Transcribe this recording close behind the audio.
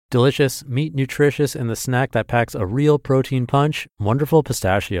Delicious, meat nutritious, and the snack that packs a real protein punch, Wonderful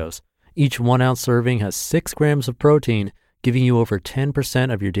Pistachios. Each 1 ounce serving has 6 grams of protein, giving you over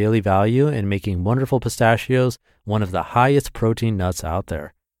 10% of your daily value and making Wonderful Pistachios one of the highest protein nuts out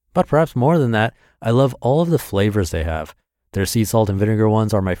there. But perhaps more than that, I love all of the flavors they have. Their sea salt and vinegar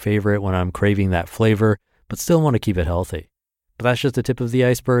ones are my favorite when I'm craving that flavor, but still want to keep it healthy. But that's just the tip of the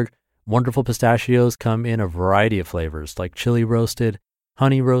iceberg. Wonderful Pistachios come in a variety of flavors like chili roasted,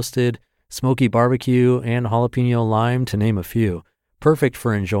 honey roasted, smoky barbecue, and jalapeno lime, to name a few. Perfect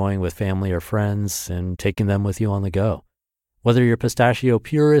for enjoying with family or friends and taking them with you on the go. Whether you're a pistachio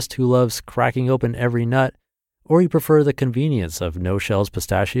purist who loves cracking open every nut, or you prefer the convenience of no-shells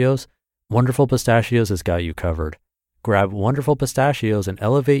pistachios, Wonderful Pistachios has got you covered. Grab Wonderful Pistachios and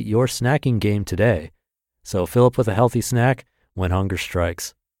elevate your snacking game today. So fill up with a healthy snack when hunger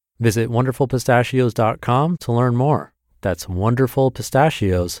strikes. Visit wonderfulpistachios.com to learn more. That's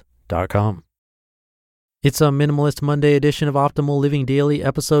wonderfulpistachios.com. It's a Minimalist Monday edition of Optimal Living Daily,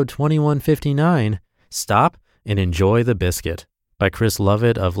 episode 2159, Stop and Enjoy the Biscuit, by Chris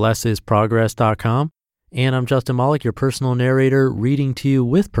Lovett of lessisprogress.com. And I'm Justin Malik, your personal narrator, reading to you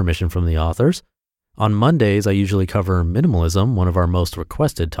with permission from the authors. On Mondays, I usually cover minimalism, one of our most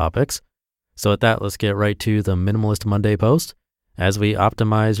requested topics. So at that, let's get right to the Minimalist Monday post as we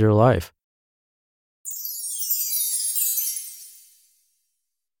optimize your life.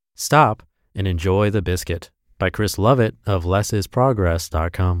 Stop and Enjoy the Biscuit, by Chris Lovett of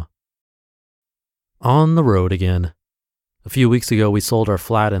lessisprogress.com. On the road again. A few weeks ago, we sold our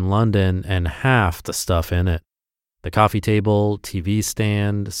flat in London and half the stuff in it. The coffee table, TV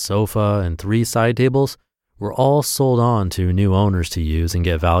stand, sofa, and 3 side tables were all sold on to new owners to use and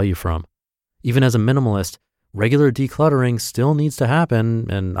get value from. Even as a minimalist, regular decluttering still needs to happen,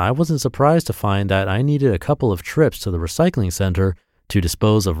 and I wasn't surprised to find that I needed a couple of trips to the recycling center to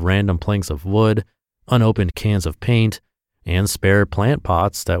dispose of random planks of wood, unopened cans of paint, and spare plant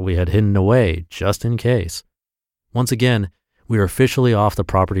pots that we had hidden away just in case. Once again, we are officially off the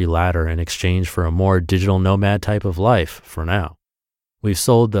property ladder in exchange for a more digital nomad type of life for now. We've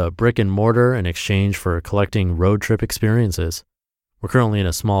sold the brick and mortar in exchange for collecting road trip experiences. We're currently in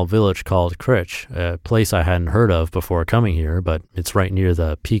a small village called Critch, a place I hadn't heard of before coming here, but it's right near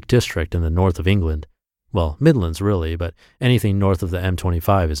the Peak District in the north of England. Well, Midlands really, but anything north of the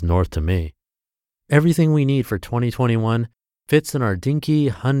M25 is north to me. Everything we need for 2021 fits in our dinky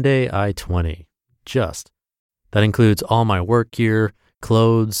Hyundai i20. That includes all my work gear,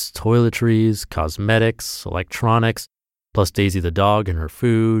 clothes, toiletries, cosmetics, electronics, plus Daisy the dog and her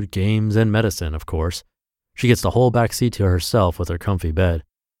food, games, and medicine, of course. She gets the whole back seat to herself with her comfy bed.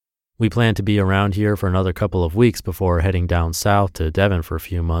 We plan to be around here for another couple of weeks before heading down south to Devon for a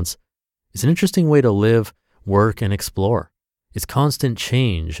few months. It's an interesting way to live, work, and explore. It's constant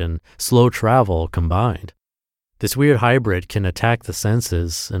change and slow travel combined. This weird hybrid can attack the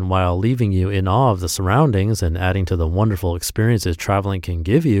senses, and while leaving you in awe of the surroundings and adding to the wonderful experiences traveling can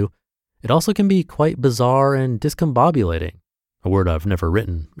give you, it also can be quite bizarre and discombobulating, a word I've never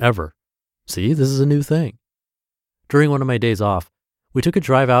written, ever. See, this is a new thing. During one of my days off, we took a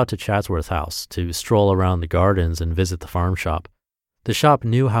drive out to Chatsworth House to stroll around the gardens and visit the farm shop. The shop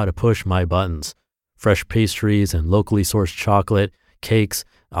knew how to push my buttons: fresh pastries and locally sourced chocolate, cakes,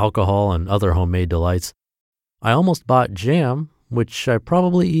 alcohol, and other homemade delights. I almost bought jam, which I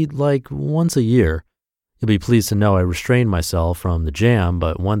probably eat like once a year. You'll be pleased to know I restrained myself from the jam,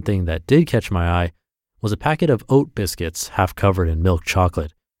 but one thing that did catch my eye was a packet of oat biscuits half covered in milk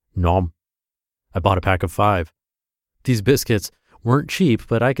chocolate. Nom. I bought a pack of 5. These biscuits weren't cheap,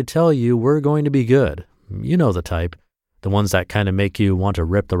 but I could tell you were going to be good. You know the type. The ones that kind of make you want to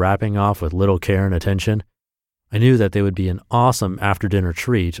rip the wrapping off with little care and attention. I knew that they would be an awesome after-dinner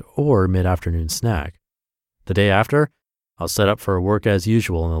treat or mid-afternoon snack. The day after, I was set up for work as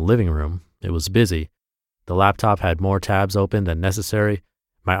usual in the living room. It was busy. The laptop had more tabs open than necessary.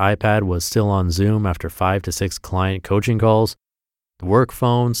 My iPad was still on Zoom after 5 to 6 client coaching calls. The work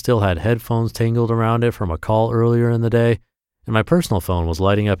phone still had headphones tangled around it from a call earlier in the day, and my personal phone was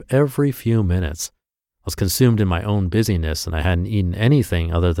lighting up every few minutes. I was consumed in my own busyness, and I hadn't eaten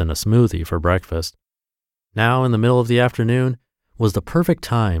anything other than a smoothie for breakfast. Now, in the middle of the afternoon, was the perfect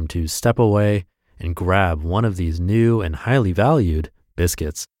time to step away and grab one of these new and highly valued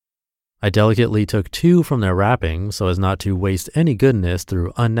biscuits. I delicately took 2 from their wrapping so as not to waste any goodness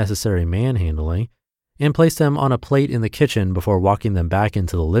through unnecessary manhandling, and placed them on a plate in the kitchen before walking them back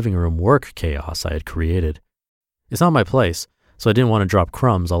into the living room work chaos I had created. It's not my place, so I didn't want to drop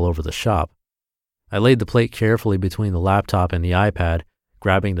crumbs all over the shop. I laid the plate carefully between the laptop and the iPad,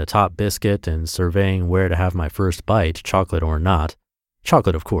 grabbing the top biscuit and surveying where to have my first bite, chocolate or not.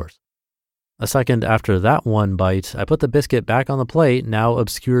 Chocolate, of course. A second after that one bite, I put the biscuit back on the plate, now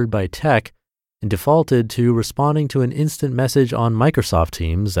obscured by tech, and defaulted to responding to an instant message on Microsoft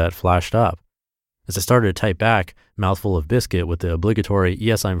Teams that flashed up. As I started to type back, mouthful of biscuit with the obligatory,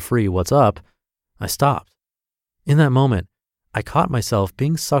 "Yes, I'm free, what's up?" I stopped. In that moment, I caught myself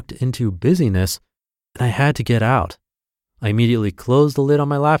being sucked into busyness, and I had to get out. I immediately closed the lid on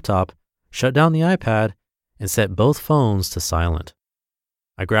my laptop, shut down the iPad, and set both phones to silent.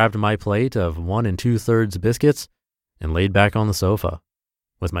 I grabbed my plate of 1 2/3 biscuits and laid back on the sofa.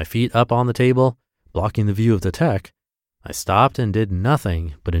 With my feet up on the table, blocking the view of the tech, I stopped and did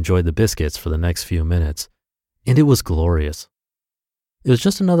nothing but enjoy the biscuits for the next few minutes. And it was glorious. It was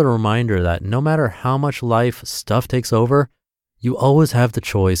just another reminder that no matter how much life stuff takes over, you always have the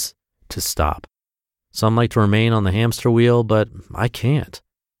choice to stop. Some like to remain on the hamster wheel, but I can't.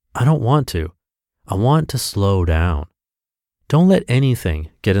 I don't want to. I want to slow down. Don't let anything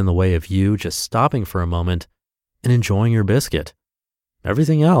get in the way of you just stopping for a moment and enjoying your biscuit.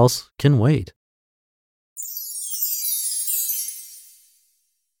 Everything else can wait.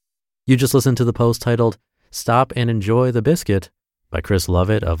 You just listened to the post titled, "Stop and Enjoy the Biscuit" by Chris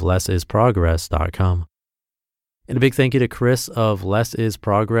Lovett of lessisprogress.com. And a big thank you to Chris of Less is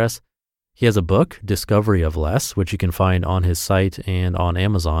Progress. He has a book, Discovery of Less, which you can find on his site and on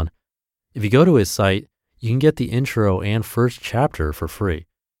Amazon. If you go to his site, you can get the intro and first chapter for free.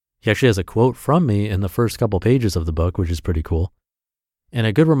 He actually has a quote from me in the first couple pages of the book, which is pretty cool. And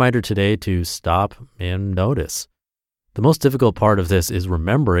a good reminder today to stop and notice. The most difficult part of this is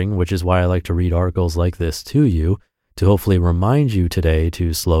remembering, which is why I like to read articles like this to you, to hopefully remind you today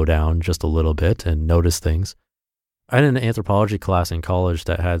to slow down just a little bit and notice things. I had an anthropology class in college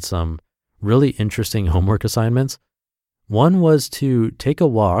that had some really interesting homework assignments. One was to take a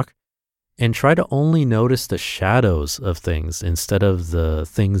walk and try to only notice the shadows of things instead of the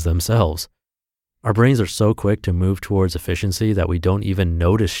things themselves. Our brains are so quick to move towards efficiency that we don't even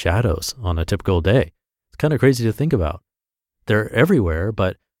notice shadows on a typical day. It's kind of crazy to think about. They're everywhere,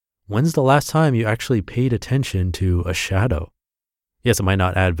 but when's the last time you actually paid attention to a shadow? Yes, it might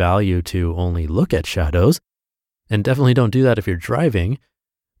not add value to only look at shadows, and definitely don't do that if you're driving,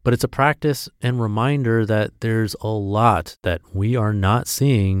 but it's a practice and reminder that there's a lot that we are not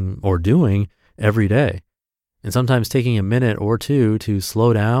seeing or doing every day. And sometimes taking a minute or two to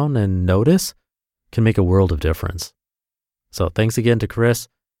slow down and notice can make a world of difference. So thanks again to Chris.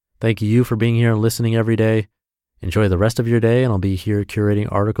 Thank you for being here and listening every day. Enjoy the rest of your day, and I'll be here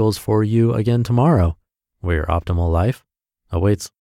curating articles for you again tomorrow, where your optimal life awaits.